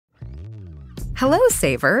Hello,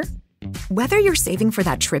 saver. Whether you're saving for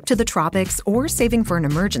that trip to the tropics or saving for an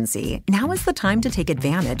emergency, now is the time to take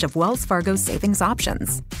advantage of Wells Fargo's savings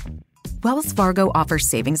options. Wells Fargo offers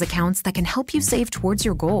savings accounts that can help you save towards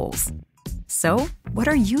your goals. So, what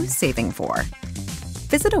are you saving for?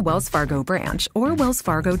 Visit a Wells Fargo branch or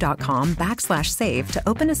wellsfargo.com/save to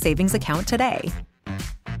open a savings account today.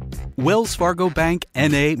 Wells Fargo Bank,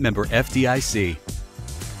 N.A., member FDIC.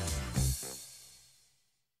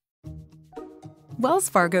 Wells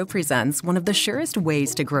Fargo presents one of the surest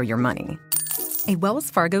ways to grow your money. A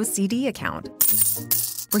Wells Fargo CD account,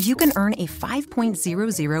 where you can earn a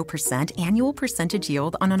 5.00% annual percentage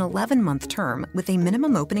yield on an 11-month term with a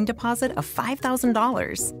minimum opening deposit of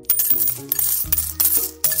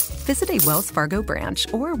 $5,000. Visit a Wells Fargo branch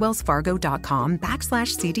or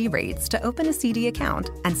wellsfargo.com/CD rates to open a CD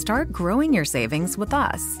account and start growing your savings with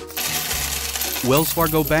us. Wells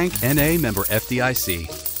Fargo Bank, N.A., member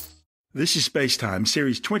FDIC. This is SpaceTime,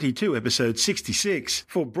 Series 22, Episode 66,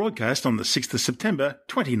 for broadcast on the 6th of September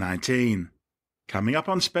 2019. Coming up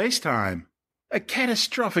on SpaceTime, a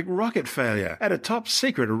catastrophic rocket failure at a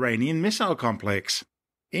top-secret Iranian missile complex.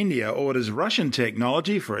 India orders Russian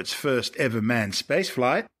technology for its first ever manned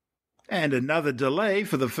spaceflight, and another delay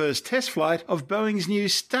for the first test flight of Boeing's new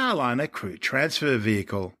Starliner crew transfer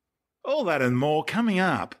vehicle. All that and more coming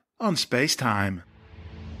up on SpaceTime.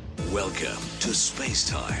 Welcome to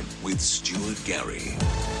SpaceTime with Stuart Gary.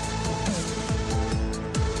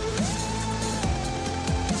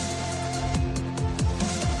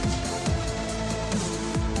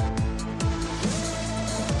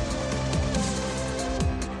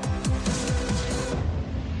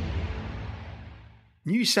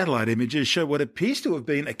 New satellite images show what appears to have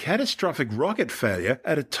been a catastrophic rocket failure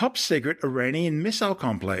at a top-secret Iranian missile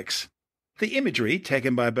complex. The imagery,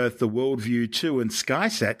 taken by both the WorldView 2 and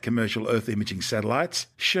SkySat commercial Earth imaging satellites,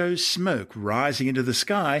 shows smoke rising into the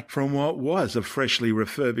sky from what was a freshly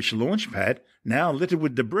refurbished launch pad, now littered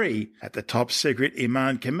with debris, at the top-secret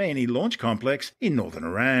Imam Khomeini launch complex in northern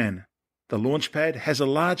Iran. The launch pad has a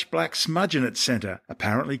large black smudge in its center,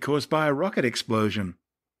 apparently caused by a rocket explosion.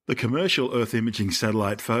 The commercial Earth imaging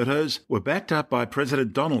satellite photos were backed up by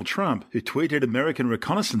President Donald Trump, who tweeted American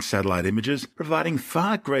reconnaissance satellite images providing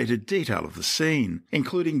far greater detail of the scene,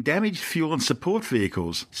 including damaged fuel and support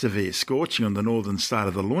vehicles, severe scorching on the northern side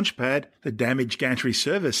of the launch pad, the damaged gantry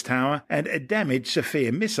service tower, and a damaged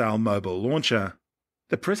Sophia missile mobile launcher.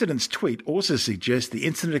 The president's tweet also suggests the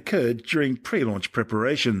incident occurred during pre-launch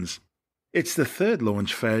preparations. It's the third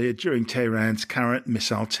launch failure during Tehran's current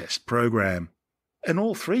missile test program. And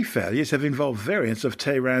all three failures have involved variants of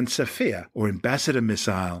Tehran's Sophia, or ambassador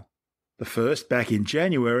missile. The first, back in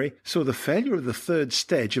January, saw the failure of the third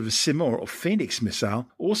stage of a Simor or Phoenix missile,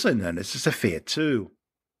 also known as the Sophia 2.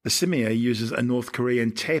 The Simir uses a North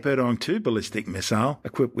Korean Taepodong-2 ballistic missile,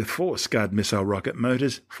 equipped with 4 Scud missile rocket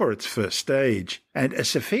motors, for its first stage, and a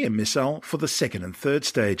Sophia missile for the second and third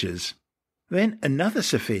stages. Then another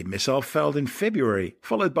Sophia missile failed in February,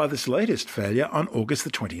 followed by this latest failure on August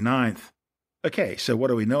the 29th. Okay, so what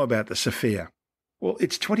do we know about the Sophia? Well,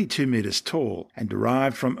 it's 22 meters tall and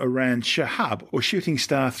derived from Iran's Shahab or Shooting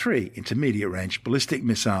Star 3 intermediate-range ballistic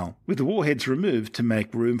missile, with the warheads removed to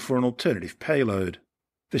make room for an alternative payload.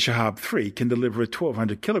 The Shahab 3 can deliver a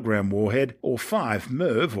 1,200-kilogram warhead or 5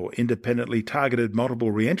 MIRV or independently targeted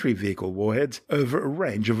multiple reentry vehicle warheads over a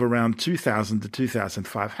range of around 2,000 to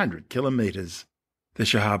 2,500 kilometers. The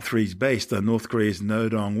Shahab 3 is based on North Korea's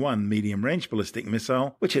Nodong-1 medium-range ballistic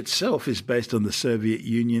missile, which itself is based on the Soviet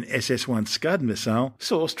Union SS-1 Scud missile,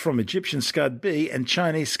 sourced from Egyptian Scud-B and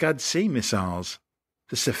Chinese Scud-C missiles.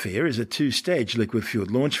 The Sophia is a 2-stage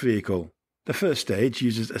liquid-fueled launch vehicle. The first stage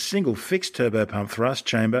uses a single fixed turbopump thrust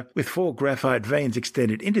chamber with 4 graphite vanes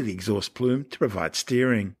extended into the exhaust plume to provide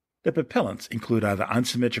steering. The propellants include either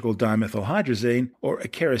unsymmetrical dimethylhydrazine or a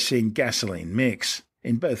kerosene-gasoline mix.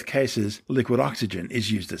 In both cases, liquid oxygen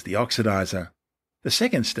is used as the oxidizer. The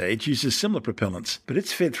second stage uses similar propellants, but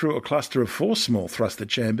it's fed through a cluster of 4 small thruster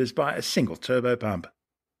chambers by a single turbopump.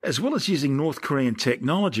 As well as using North Korean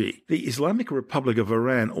technology, the Islamic Republic of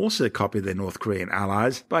Iran also copied their North Korean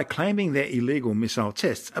allies by claiming their illegal missile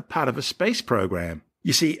tests are part of a space program.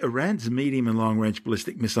 You see, Iran's medium and long-range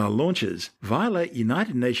ballistic missile launches violate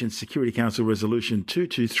United Nations Security Council Resolution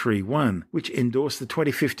 2231, which endorsed the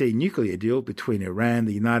 2015 nuclear deal between Iran,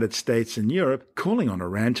 the United States, and Europe, calling on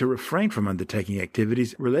Iran to refrain from undertaking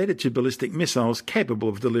activities related to ballistic missiles capable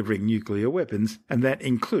of delivering nuclear weapons, and that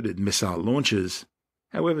included missile launches.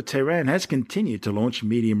 However, Tehran has continued to launch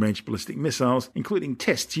medium-range ballistic missiles, including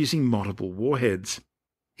tests using multiple warheads.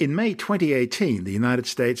 In May 2018, the United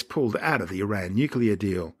States pulled out of the Iran nuclear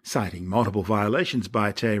deal, citing multiple violations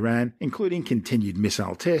by Tehran, including continued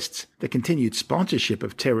missile tests, the continued sponsorship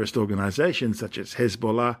of terrorist organizations such as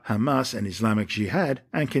Hezbollah, Hamas, and Islamic Jihad,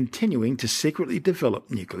 and continuing to secretly develop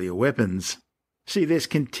nuclear weapons. See, there's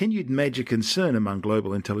continued major concern among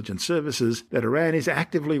global intelligence services that Iran is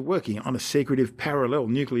actively working on a secretive parallel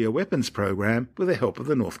nuclear weapons program with the help of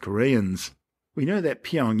the North Koreans. We know that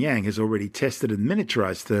Pyongyang has already tested and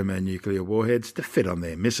miniaturized thermonuclear warheads to fit on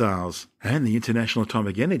their missiles. And the International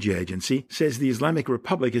Atomic Energy Agency says the Islamic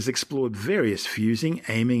Republic has explored various fusing,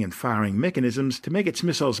 aiming, and firing mechanisms to make its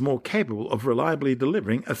missiles more capable of reliably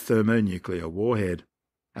delivering a thermonuclear warhead.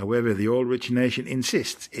 However, the oil-rich nation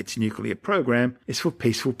insists its nuclear program is for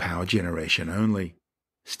peaceful power generation only.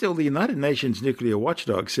 Still, the United Nations nuclear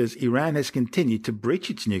watchdog says Iran has continued to breach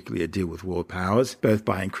its nuclear deal with world powers, both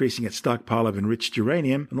by increasing its stockpile of enriched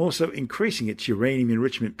uranium and also increasing its uranium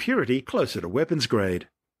enrichment purity closer to weapons grade.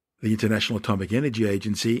 The International Atomic Energy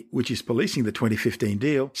Agency, which is policing the 2015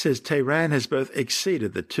 deal, says Tehran has both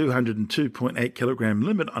exceeded the 202.8 kilogram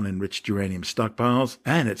limit on enriched uranium stockpiles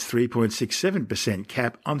and its 3.67%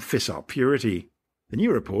 cap on fissile purity. The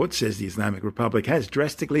new report says the Islamic Republic has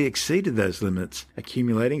drastically exceeded those limits,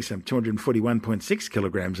 accumulating some 241.6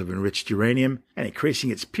 kilograms of enriched uranium and increasing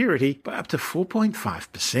its purity by up to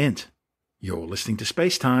 4.5%. You're listening to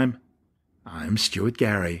SpaceTime. I'm Stuart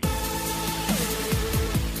Gary.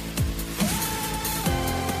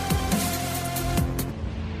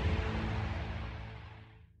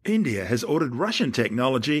 India has ordered Russian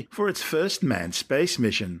technology for its first manned space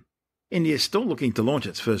mission. India is still looking to launch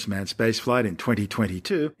its first manned spaceflight in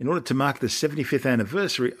 2022 in order to mark the 75th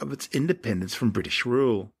anniversary of its independence from British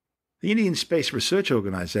rule. The Indian Space Research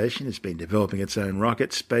Organisation has been developing its own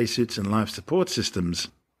rockets, spacesuits, and life support systems.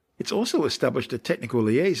 It's also established a technical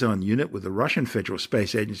liaison unit with the Russian Federal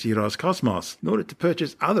Space Agency Roscosmos in order to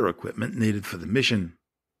purchase other equipment needed for the mission.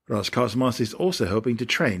 Roscosmos is also hoping to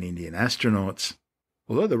train Indian astronauts.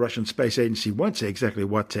 Although the Russian Space Agency won't say exactly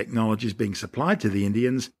what technology is being supplied to the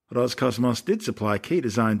Indians, Roscosmos did supply key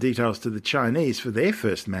design details to the Chinese for their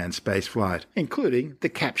first manned spaceflight, including the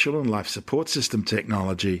capsule and life support system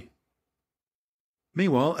technology.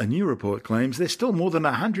 Meanwhile, a new report claims there's still more than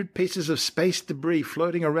 100 pieces of space debris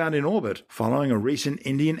floating around in orbit following a recent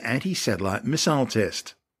Indian anti-satellite missile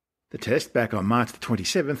test. The test, back on March the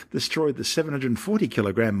 27th, destroyed the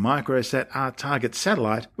 740-kilogram microsat-R target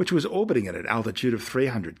satellite, which was orbiting at an altitude of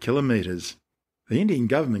 300 kilometers. The Indian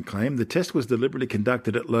government claimed the test was deliberately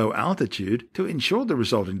conducted at low altitude to ensure the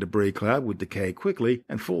resulting debris cloud would decay quickly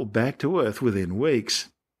and fall back to Earth within weeks.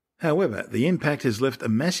 However, the impact has left a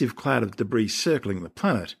massive cloud of debris circling the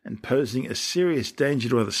planet and posing a serious danger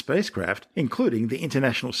to other spacecraft, including the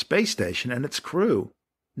International Space Station and its crew.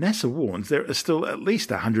 NASA warns there are still at least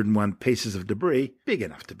 101 pieces of debris big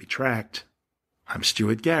enough to be tracked. I'm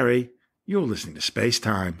Stuart Gary. You're listening to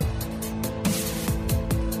SpaceTime.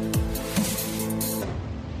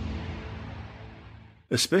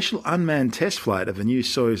 A special unmanned test flight of a new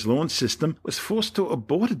Soyuz launch system was forced to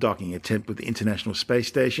abort a docking attempt with the International Space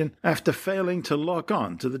Station after failing to lock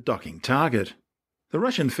on to the docking target. The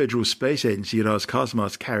Russian Federal Space Agency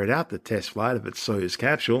Roscosmos carried out the test flight of its Soyuz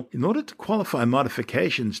capsule in order to qualify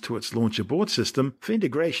modifications to its launch abort system for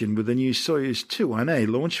integration with the new Soyuz 2-1A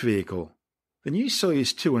launch vehicle. The new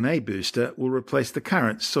Soyuz 2-1A booster will replace the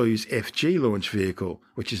current Soyuz FG launch vehicle,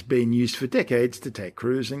 which has been used for decades to take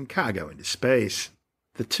crews and cargo into space.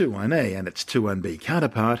 The 2-1A and its 2-1B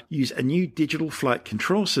counterpart use a new digital flight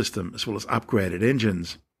control system as well as upgraded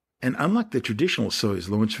engines. And unlike the traditional Soyuz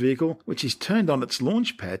launch vehicle, which is turned on its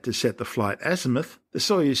launch pad to set the flight azimuth, the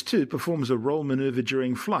Soyuz 2 performs a roll maneuver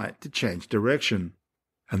during flight to change direction.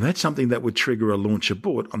 And that's something that would trigger a launch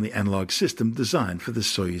abort on the analog system designed for the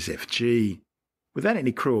Soyuz FG. Without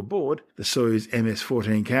any crew aboard, the Soyuz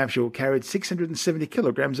MS-14 capsule carried 670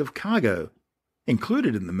 kilograms of cargo.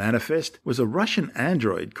 Included in the manifest was a Russian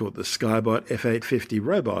android called the Skybot F-850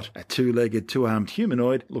 robot, a two-legged, two-armed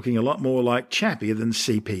humanoid looking a lot more like Chappie than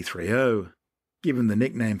CP-30. Given the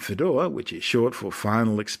nickname Fedor, which is short for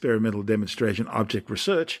Final Experimental Demonstration Object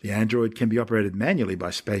Research, the android can be operated manually by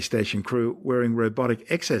space station crew wearing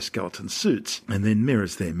robotic exoskeleton suits and then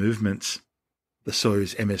mirrors their movements. The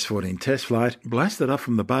Soyuz MS-14 test flight blasted off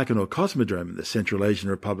from the Baikonur Cosmodrome in the Central Asian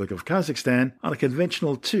Republic of Kazakhstan on a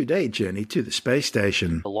conventional 2-day journey to the space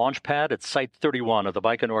station. The launch pad at Site 31 of the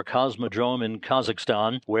Baikonur Cosmodrome in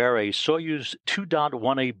Kazakhstan, where a Soyuz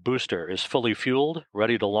 2.1A booster is fully fueled,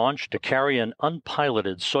 ready to launch to carry an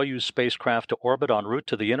unpiloted Soyuz spacecraft to orbit en route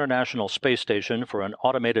to the International Space Station for an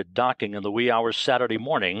automated docking in the wee hours Saturday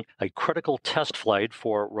morning, a critical test flight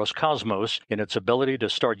for Roscosmos in its ability to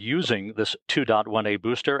start using this 2.1A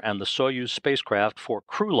booster and the Soyuz spacecraft for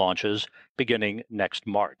crew launches beginning next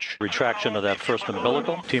March. Retraction of that first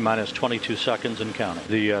umbilical, T-minus 22 seconds and counting.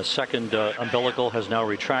 The second umbilical has now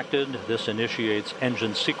retracted. This initiates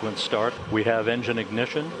engine sequence start. We have engine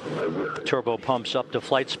ignition, turbo pumps up to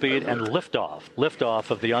flight speed, and liftoff. Liftoff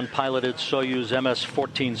of the unpiloted Soyuz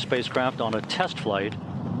MS-14 spacecraft on a test flight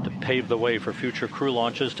to pave the way for future crew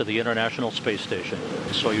launches to the International Space Station.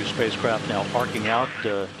 The Soyuz spacecraft now arcing out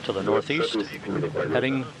to the northeast,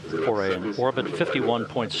 heading for an orbit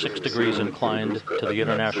 51.6 degrees inclined to the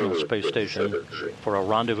International Space Station for a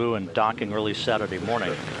rendezvous and docking early Saturday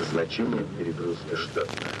morning.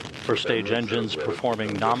 First stage engines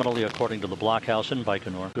performing nominally according to the blockhouse in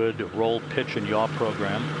Baikonur. Good roll, pitch, and yaw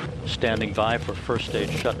program. Standing by for first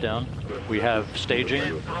stage shutdown. We have staging,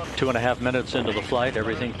 2.5 minutes into the flight,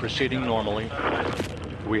 everything proceeding normally.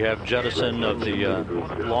 We have jettison of the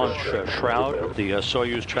launch shroud, the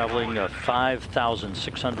Soyuz traveling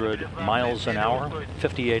 5,600 miles an hour,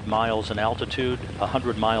 58 miles in altitude,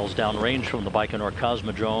 100 miles downrange from the Baikonur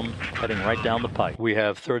Cosmodrome, heading right down the pipe. We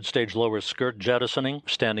have third stage lower skirt jettisoning,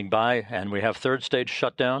 standing by, and we have third stage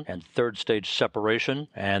shutdown and third stage separation.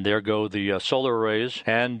 And there go the solar arrays.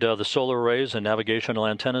 And the solar arrays and navigational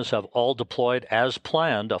antennas have all deployed as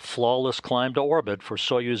planned, a flawless climb to orbit for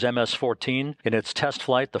Soyuz MS-14 in its test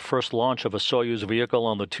flight, the first launch of a Soyuz vehicle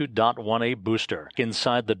on the 2.1A booster.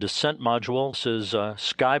 Inside the descent module, this is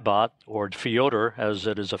Skybot, or Fyodor as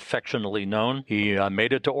it is affectionately known. He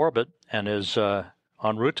made it to orbit and is en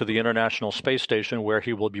route to the International Space Station, where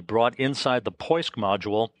he will be brought inside the Poisk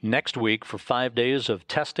module next week for 5 days of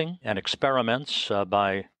testing and experiments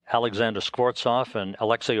by Alexander Skvortsov and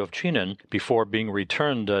Alexei Ovchinin before being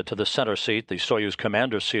returned to the center seat, the Soyuz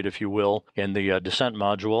commander seat, if you will, in the descent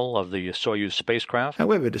module of the Soyuz spacecraft.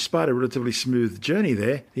 However, despite a relatively smooth journey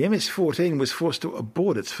there, the MS-14 was forced to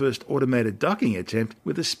abort its first automated docking attempt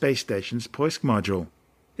with the space station's Poisk module.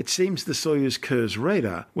 It seems the Soyuz Kurs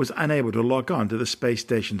radar was unable to lock on to the space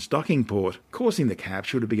station's docking port, causing the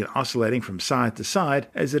capsule to begin oscillating from side to side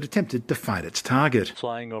as it attempted to find its target.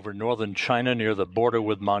 Flying over northern China near the border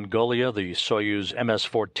with Mongolia, the Soyuz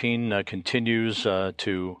MS-14 continues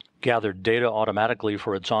to gather data automatically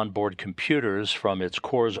for its onboard computers from its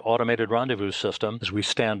core's automated rendezvous system as we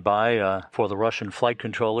stand by for the Russian flight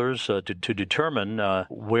controllers to determine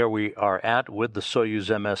where we are at with the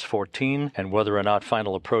Soyuz MS-14 and whether or not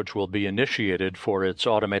final approach will be initiated for its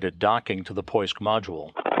automated docking to the Poisk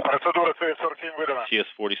module.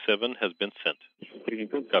 TS-47 has been sent.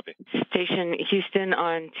 Copy. Station Houston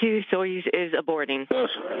on 2, Soyuz is aborting.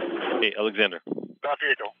 Hey, Alexander. Go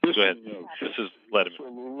ahead. This is Vladimir.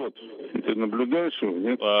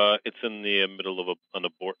 It's in the middle of an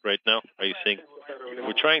abort right now. Are you saying?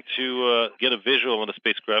 We're trying to get a visual on the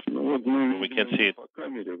spacecraft. We can't see it.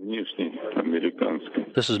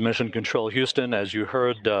 This is Mission Control Houston. As you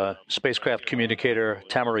heard, spacecraft communicator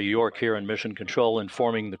Tamara York here in Mission Control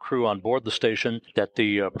informing the crew on board the station that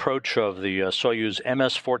the approach of the Soyuz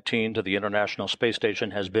MS-14 to the International Space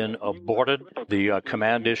Station has been aborted. The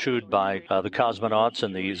command issued by the cosmonauts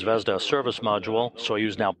in the Zvezda service module,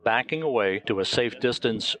 Soyuz now backing away to a safe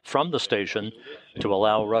distance from the station to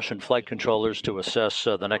allow Russian flight controllers to assess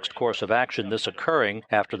the next course of action, this occurring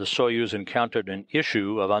after the Soyuz encountered an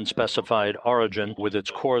issue of unspecified origin with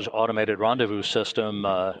its core's automated rendezvous system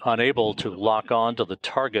unable to lock on to the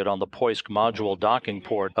target on the Poisk module docking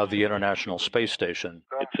port of the International Space Station.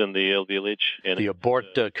 It's in the LVLH. The abort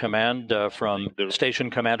command from Station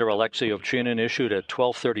Commander Alexei Ovchinin issued at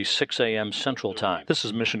 12:36 a.m. Central Time. This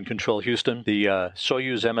is Mission Control Houston. The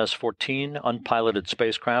Soyuz MS-14 unpiloted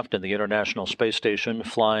spacecraft in the International Space Station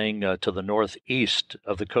flying to the northeast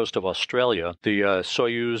of the coast of Australia. The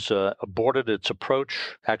Soyuz aborted its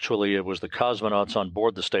approach. Actually, it was the cosmonauts on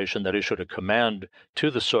board the station that issued a command to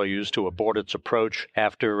the Soyuz to abort its approach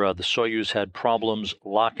after the Soyuz had problems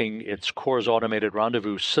locking its core's automated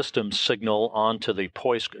rendezvous system signal onto the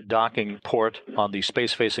Poisk docking port on the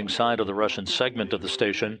space-facing side of the Russian segment of the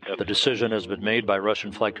station. The decision has been made by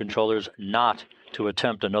Russian flight controllers not to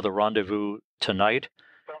attempt another rendezvous tonight.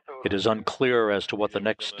 It is unclear as to what the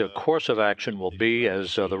next course of action will be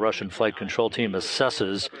as the Russian flight control team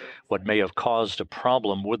assesses what may have caused a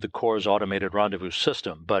problem with the Corps' automated rendezvous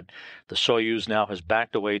system. But the Soyuz now has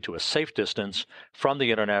backed away to a safe distance from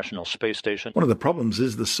the International Space Station. One of the problems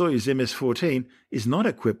is the Soyuz MS-14 is not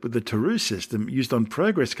equipped with the Taru system used on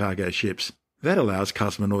Progress cargo ships. That allows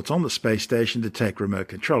cosmonauts on the space station to take remote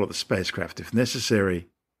control of the spacecraft if necessary.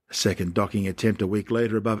 A second docking attempt a week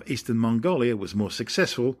later above eastern Mongolia was more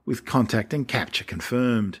successful, with contact and capture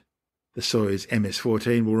confirmed. The Soyuz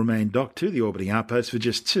MS-14 will remain docked to the orbiting outpost for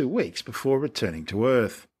just 2 weeks before returning to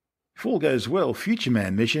Earth. If all goes well, future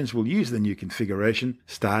manned missions will use the new configuration,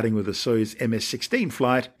 starting with the Soyuz MS-16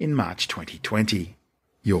 flight in March 2020.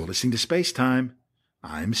 You're listening to Space Time.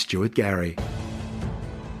 I'm Stuart Gary.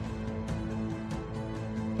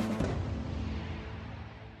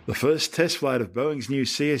 The first test flight of Boeing's new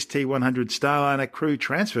CST-100 Starliner crew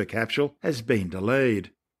transfer capsule has been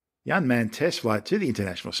delayed. The unmanned test flight to the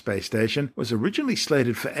International Space Station was originally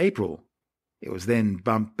slated for April. It was then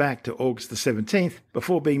bumped back to August the 17th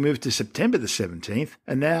before being moved to September the 17th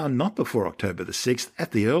and now not before October the 6th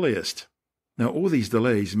at the earliest. Now all these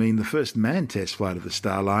delays mean the first manned test flight of the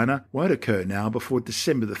Starliner won't occur now before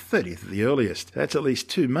December the 30th at the earliest. That's at least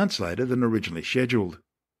 2 months later than originally scheduled.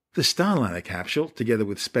 The Starliner capsule, together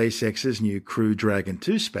with SpaceX's new Crew Dragon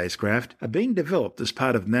 2 spacecraft, are being developed as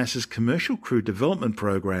part of NASA's Commercial Crew Development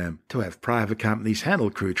Program to have private companies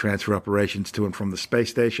handle crew transfer operations to and from the space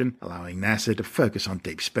station, allowing NASA to focus on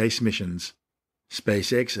deep space missions.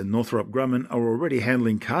 SpaceX and Northrop Grumman are already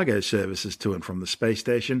handling cargo services to and from the space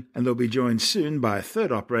station, and they'll be joined soon by a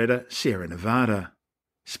third operator, Sierra Nevada.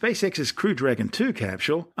 SpaceX's Crew Dragon 2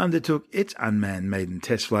 capsule undertook its unmanned maiden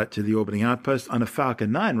test flight to the orbiting outpost on a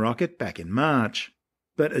Falcon 9 rocket back in March.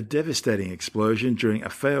 But a devastating explosion during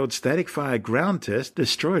a failed static fire ground test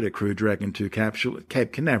destroyed a Crew Dragon 2 capsule at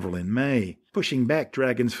Cape Canaveral in May, pushing back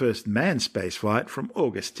Dragon's first manned spaceflight from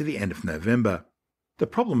August to the end of November. The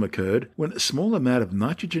problem occurred when a small amount of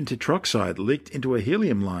nitrogen tetroxide leaked into a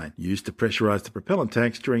helium line used to pressurize the propellant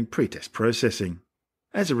tanks during pretest processing.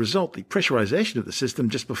 As a result, the pressurization of the system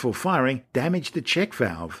just before firing damaged the check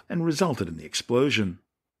valve and resulted in the explosion.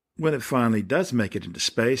 When it finally does make it into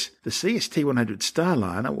space, the CST-100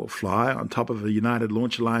 Starliner will fly on top of a United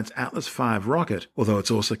Launch Alliance Atlas V rocket, although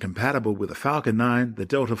it's also compatible with the Falcon 9, the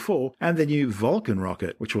Delta IV, and the new Vulcan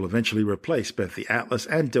rocket, which will eventually replace both the Atlas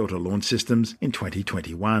and Delta launch systems in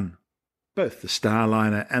 2021. Both the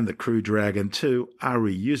Starliner and the Crew Dragon 2 are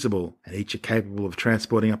reusable, and each are capable of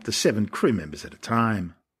transporting up to 7 crew members at a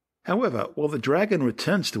time. However, while the Dragon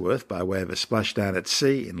returns to Earth by way of a splashdown at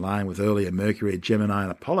sea in line with earlier Mercury, Gemini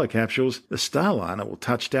and Apollo capsules, the Starliner will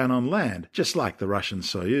touch down on land, just like the Russian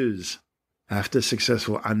Soyuz. After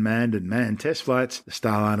successful unmanned and manned test flights, the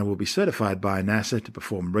Starliner will be certified by NASA to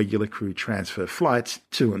perform regular crew transfer flights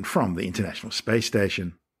to and from the International Space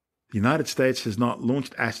Station. The United States has not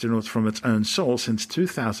launched astronauts from its own soil since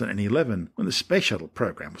 2011, when the Space Shuttle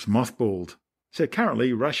program was mothballed. So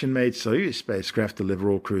currently, Russian-made Soyuz spacecraft deliver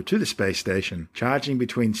all crew to the space station, charging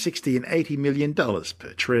between $60 and $80 million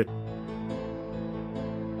per trip.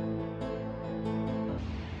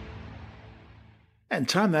 And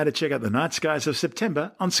time now to check out the night skies of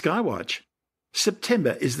September on Skywatch.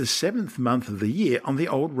 September is the 7th month of the year on the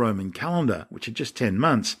old Roman calendar, which had just 10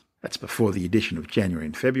 months. That's before the addition of January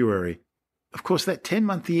and February. Of course, that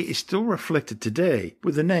 10-month year is still reflected today,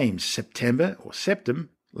 with the names September or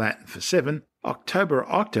Septem, Latin for 7, October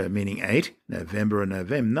or Octo meaning 8, November or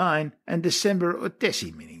Novem 9, and December or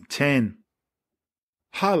Deci meaning 10.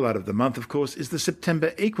 Highlight of the month, of course, is the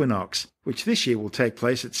September equinox, which this year will take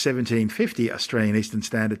place at 1750 Australian Eastern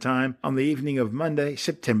Standard Time on the evening of Monday,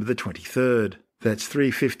 September the 23rd. That's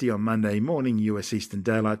 3:50 on Monday morning US Eastern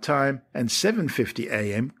Daylight Time and 7:50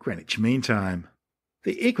 a.m. Greenwich Mean Time.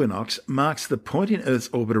 The equinox marks the point in Earth's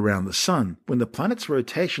orbit around the Sun, when the planet's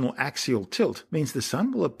rotational axial tilt means the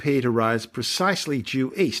Sun will appear to rise precisely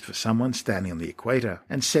due east for someone standing on the equator,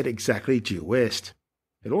 and set exactly due west.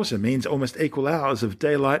 It also means almost equal hours of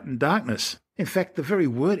daylight and darkness. In fact, the very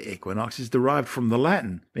word equinox is derived from the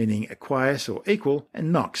Latin, meaning equus or equal,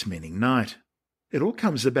 and nox meaning night. It all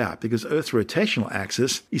comes about because Earth's rotational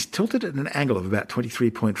axis is tilted at an angle of about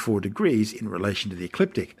 23.4 degrees in relation to the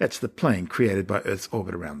ecliptic. That's the plane created by Earth's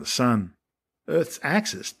orbit around the Sun. Earth's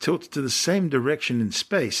axis tilts to the same direction in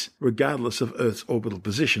space, regardless of Earth's orbital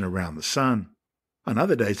position around the Sun. On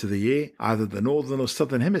other days of the year, either the northern or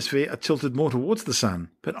southern hemisphere are tilted more towards the Sun,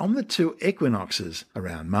 but on the two equinoxes,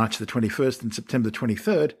 around March the 21st and September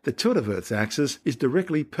 23rd, the tilt of Earth's axis is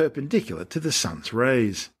directly perpendicular to the Sun's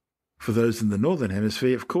rays. For those in the northern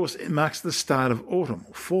hemisphere, of course, it marks the start of autumn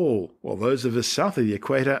or fall, while those of us south of the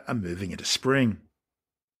equator are moving into spring.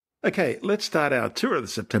 Okay, let's start our tour of the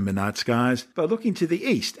September night skies by looking to the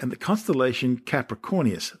east and the constellation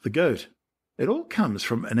Capricornus, the goat. It all comes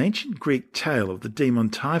from an ancient Greek tale of the demon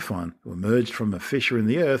Typhon, who emerged from a fissure in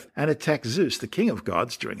the earth and attacked Zeus, the king of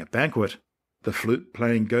gods, during a banquet. The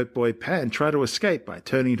flute-playing goat boy Pan tried to escape by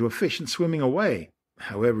turning into a fish and swimming away.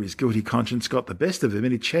 However, his guilty conscience got the best of him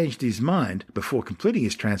and he changed his mind before completing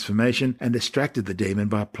his transformation and distracted the demon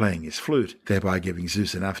by playing his flute, thereby giving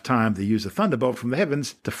Zeus enough time to use a thunderbolt from the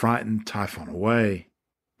heavens to frighten Typhon away.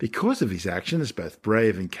 Because of his actions, both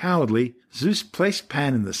brave and cowardly, Zeus placed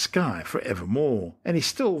Pan in the sky forevermore, and he's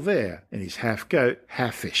still there in his half-goat,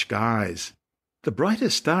 half-fish guise. The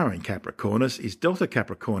brightest star in Capricornus is Delta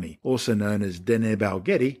Capricorni, also known as Dene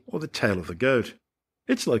Balgeti, or the tail of the goat.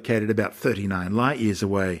 It's located about 39 light-years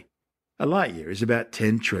away. A light-year is about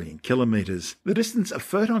 10 trillion kilometres, the distance a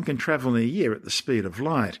photon can travel in a year at the speed of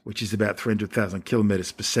light, which is about 300,000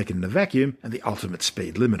 kilometres per second in a vacuum and the ultimate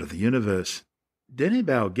speed limit of the universe. Dene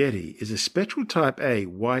Balgeti is a spectral type A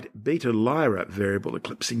white beta Lyra variable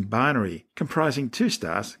eclipsing binary, comprising two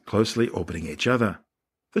stars closely orbiting each other.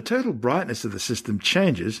 The total brightness of the system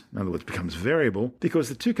changes, in other words becomes variable, because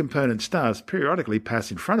the two component stars periodically pass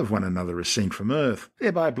in front of one another as seen from Earth,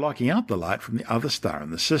 thereby blocking out the light from the other star in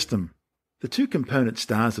the system. The two component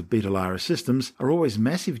stars of Beta Lyra systems are always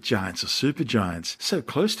massive giants or supergiants, so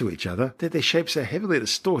close to each other that their shapes are heavily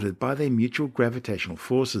distorted by their mutual gravitational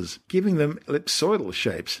forces, giving them ellipsoidal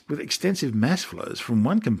shapes with extensive mass flows from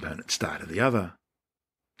one component star to the other.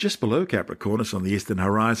 Just below Capricornus on the eastern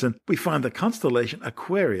horizon, we find the constellation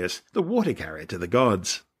Aquarius, the water carrier to the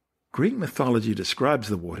gods. Greek mythology describes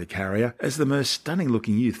the water carrier as the most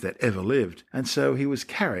stunning-looking youth that ever lived, and so he was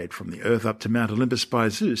carried from the earth up to Mount Olympus by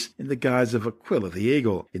Zeus in the guise of Aquila the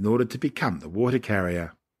eagle, in order to become the water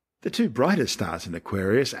carrier. The two brightest stars in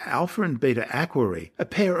Aquarius are Alpha and Beta Aquarii, a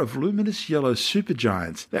pair of luminous yellow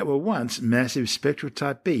supergiants that were once massive spectral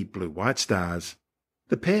type B blue-white stars.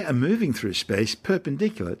 The pair are moving through space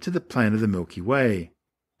perpendicular to the plane of the Milky Way.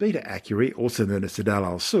 Beta Aquarii, also known as Tadal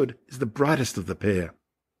al-Sud, is the brightest of the pair.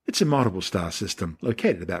 It's a multiple star system,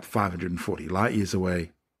 located about 540 light-years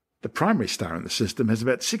away. The primary star in the system has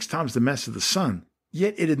about 6 times the mass of the Sun,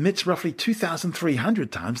 yet it emits roughly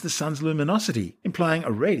 2,300 times the Sun's luminosity, implying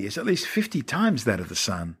a radius at least 50 times that of the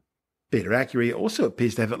Sun. Beta Aquarii also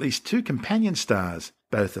appears to have at least 2 companion stars.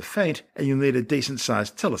 Both are faint, and you'll need a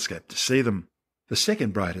decent-sized telescope to see them. The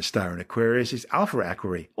second brightest star in Aquarius is Alpha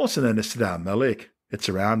Aquarii, also known as Tadal Malik. It's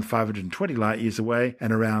around 520 light-years away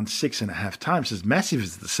and around 6.5 times as massive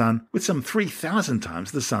as the Sun, with some 3,000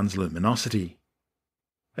 times the Sun's luminosity.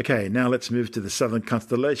 Okay, now let's move to the southern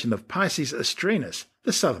constellation of Pisces Austrinus,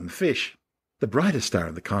 the southern fish. The brightest star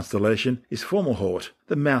in the constellation is Fomalhaut,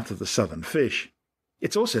 the mouth of the southern fish.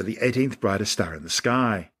 It's also the 18th brightest star in the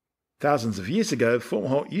sky. Thousands of years ago,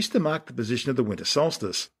 Fomalhaut used to mark the position of the winter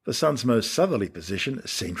solstice, the Sun's most southerly position as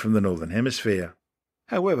seen from the northern hemisphere.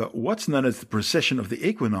 However, what's known as the precession of the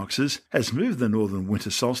equinoxes has moved the northern winter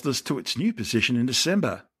solstice to its new position in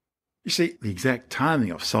December. You see, the exact timing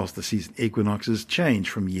of solstices and equinoxes change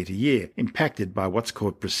from year to year, impacted by what's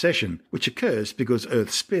called precession, which occurs because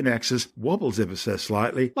Earth's spin axis wobbles ever so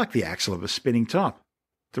slightly like the axle of a spinning top.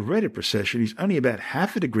 The rate of precession is only about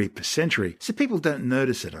half a degree per century, so people don't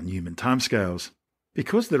notice it on human timescales.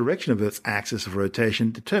 Because the direction of Earth's axis of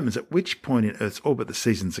rotation determines at which point in Earth's orbit the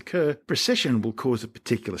seasons occur, precession will cause a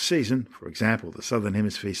particular season, for example the southern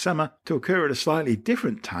hemisphere summer, to occur at a slightly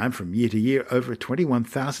different time from year to year over a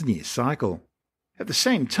 21,000-year cycle. At the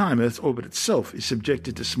same time, Earth's orbit itself is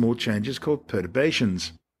subjected to small changes called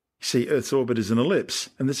perturbations. You see, Earth's orbit is an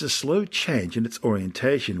ellipse, and there's a slow change in its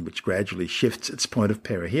orientation which gradually shifts its point of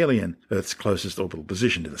perihelion, Earth's closest orbital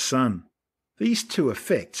position to the Sun. These two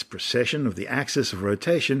effects, precession of the axis of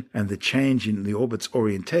rotation and the change in the orbit's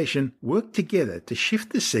orientation, work together to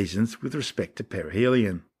shift the seasons with respect to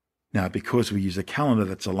perihelion. Now, because we use a calendar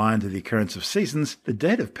that's aligned to the occurrence of seasons, the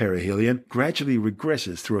date of perihelion gradually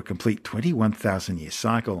regresses through a complete 21,000-year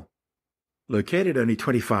cycle. Located only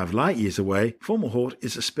 25 light-years away, Fomalhaut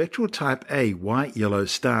is a spectral type A white-yellow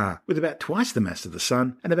star, with about twice the mass of the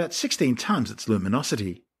Sun and about 16 times its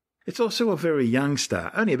luminosity. It's also a very young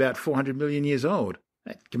star, only about 400 million years old.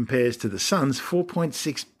 That compares to the Sun's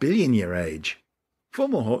 4.6 billion-year age.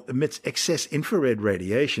 Fomalhaut emits excess infrared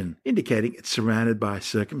radiation, indicating it's surrounded by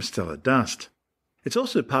circumstellar dust. It's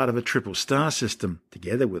also part of a triple star system,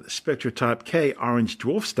 together with a spectrotype K orange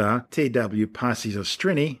dwarf star, TW Pisces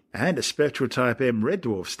Austrini, and a spectrotype M red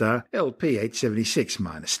dwarf star, LP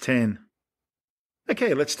 876-10.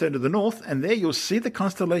 Okay, let's turn to the north, and there you'll see the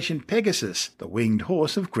constellation Pegasus, the winged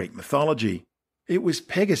horse of Greek mythology. It was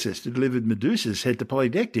Pegasus who delivered Medusa's head to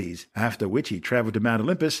Polydectes, after which he travelled to Mount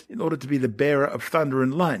Olympus in order to be the bearer of thunder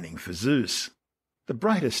and lightning for Zeus. The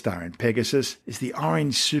brightest star in Pegasus is the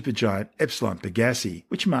orange supergiant Epsilon Pegasi,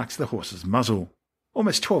 which marks the horse's muzzle.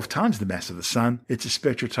 Almost 12 times the mass of the Sun, it's a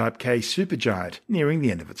spectrotype K supergiant, nearing the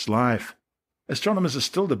end of its life. Astronomers are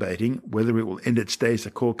still debating whether it will end its days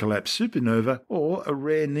a core-collapsed supernova or a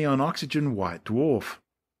rare neon-oxygen white dwarf.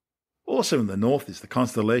 Also in the north is the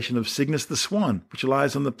constellation of Cygnus the Swan, which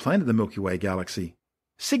lies on the plane of the Milky Way galaxy.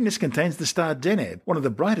 Cygnus contains the star Deneb, one of the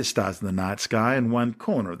brightest stars in the night sky and one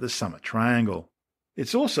corner of the Summer Triangle.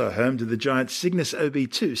 It's also home to the giant Cygnus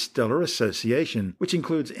OB2 stellar association, which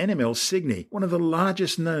includes NML Cygni, one of the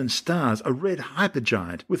largest known stars, a red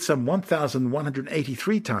hypergiant with some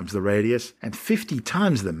 1,183 times the radius and 50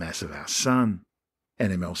 times the mass of our Sun.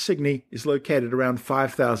 NML Cygni is located around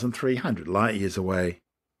 5,300 light-years away.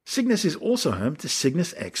 Cygnus is also home to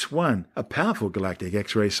Cygnus X1, a powerful galactic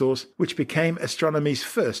X-ray source which became astronomy's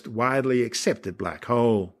first widely accepted black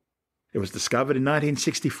hole. It was discovered in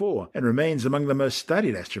 1964 and remains among the most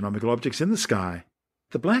studied astronomical objects in the sky.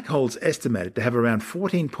 The black hole's estimated to have around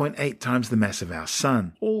 14.8 times the mass of our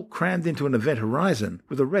Sun, all crammed into an event horizon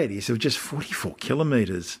with a radius of just 44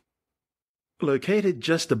 kilometres. Located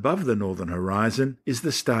just above the northern horizon is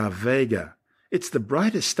the star Vega. It's the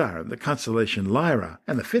brightest star in the constellation Lyra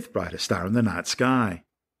and the fifth brightest star in the night sky.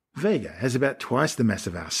 Vega has about twice the mass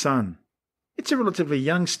of our Sun. It's a relatively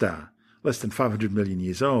young star, less than 500 million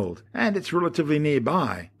years old, and it's relatively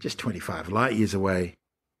nearby, just 25 light-years away.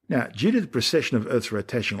 Now, due to the precession of Earth's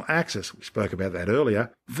rotational axis, we spoke about that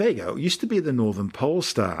earlier, Vega used to be the northern pole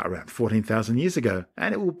star around 14,000 years ago,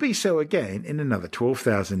 and it will be so again in another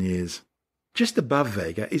 12,000 years. Just above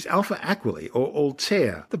Vega is Alpha Aquila, or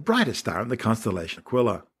Altair, the brightest star in the constellation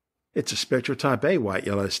Aquila. It's a spectrotype A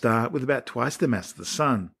white-yellow star with about twice the mass of the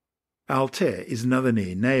Sun. Altair is another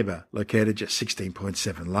near neighbour, located just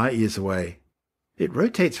 16.7 light-years away. It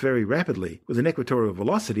rotates very rapidly, with an equatorial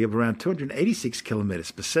velocity of around 286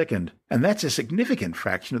 km per second, and that's a significant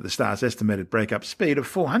fraction of the star's estimated breakup speed of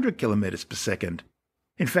 400 km per second.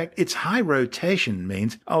 In fact, its high rotation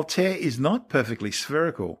means Altair is not perfectly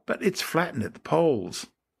spherical, but it's flattened at the poles.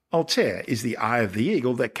 Altair is the eye of the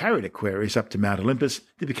eagle that carried Aquarius up to Mount Olympus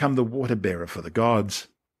to become the water-bearer for the gods.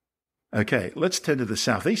 Okay, let's turn to the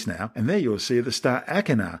southeast now, and there you'll see the star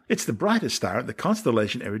Achernar. It's the brightest star in the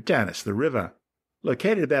constellation Eridanus, the river.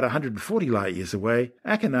 Located about 140 light-years away,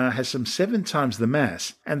 Achernar has some 7 times the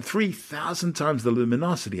mass and 3,000 times the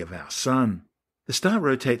luminosity of our Sun. The star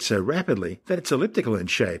rotates so rapidly that it's elliptical in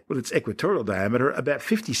shape, with its equatorial diameter about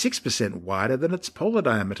 56% wider than its polar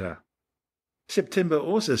diameter. September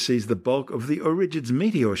also sees the bulk of the Origid's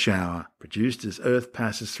meteor shower, produced as Earth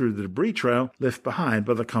passes through the debris trail left behind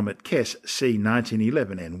by the comet Kess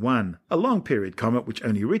C1911N1, a long-period comet which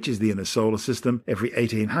only reaches the inner solar system every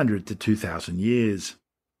 1800 to 2000 years.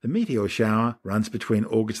 The meteor shower runs between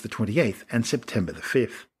August the 28th and September the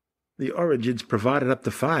 5th. The Origid's provided up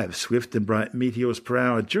to 5 swift and bright meteors per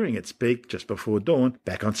hour during its peak just before dawn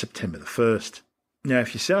back on September the 1st. Now,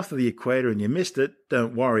 if you're south of the equator and you missed it,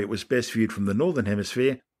 don't worry, it was best viewed from the northern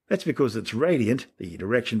hemisphere. That's because its radiant, the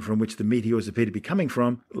direction from which the meteors appear to be coming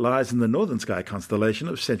from, lies in the northern sky constellation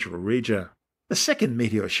of Central Regia. The second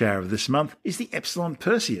meteor shower of this month is the Epsilon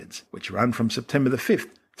Perseids, which run from September the 5th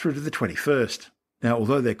through to the 21st. Now,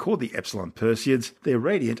 although they're called the Epsilon Perseids, their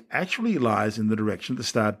radiant actually lies in the direction of the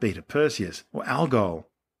star Beta Perseus, or Algol.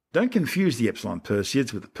 Don't confuse the Epsilon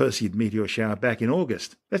Perseids with the Perseid meteor shower back in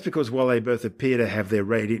August. That's because while they both appear to have their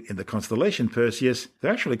radiant in the constellation Perseus,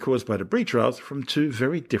 they're actually caused by debris trails from 2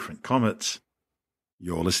 very different comets.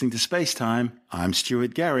 You're listening to Space Time. I'm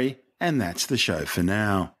Stuart Gary, and that's the show for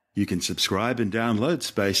now. You can subscribe and download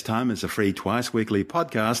Space Time as a free twice-weekly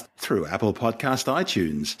podcast through Apple Podcast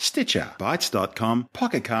iTunes, Stitcher, Bytes.com,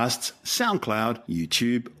 Pocket Casts, SoundCloud,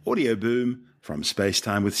 YouTube, Audio Boom, from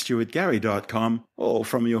spacetimewithstuartgary.com, or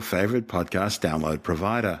from your favourite podcast download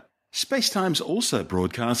provider. Spacetime's also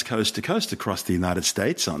broadcast coast to coast across the United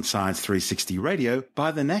States on Science 360 Radio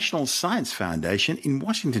by the National Science Foundation in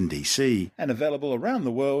Washington, D.C., and available around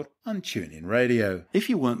the world on TuneIn Radio. If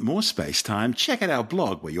you want more Spacetime, check out our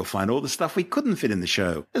blog where you'll find all the stuff we couldn't fit in the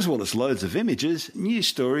show, as well as loads of images, news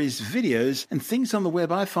stories, videos, and things on the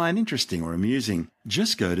web I find interesting or amusing.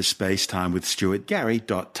 Just go to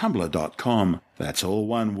spacetimewithstuartgary.tumblr.com. That's all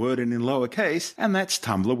one word and in lowercase, and that's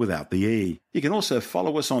Tumblr without the E. You can also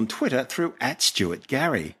follow us on Twitter through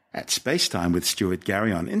 @StuartGary, at Spacetime with Stuart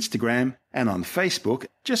Gary on Instagram, and on Facebook,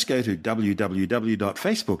 just go to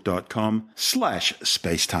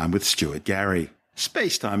www.facebook.com/Spacetime with Stuart Gary.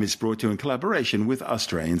 SpaceTime is brought to you in collaboration with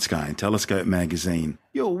Australian Sky and Telescope magazine,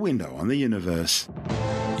 your window on the universe.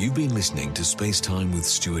 You've been listening to SpaceTime with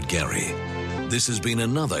Stuart Gary. This has been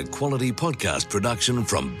another quality podcast production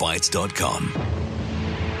from Bytes.com.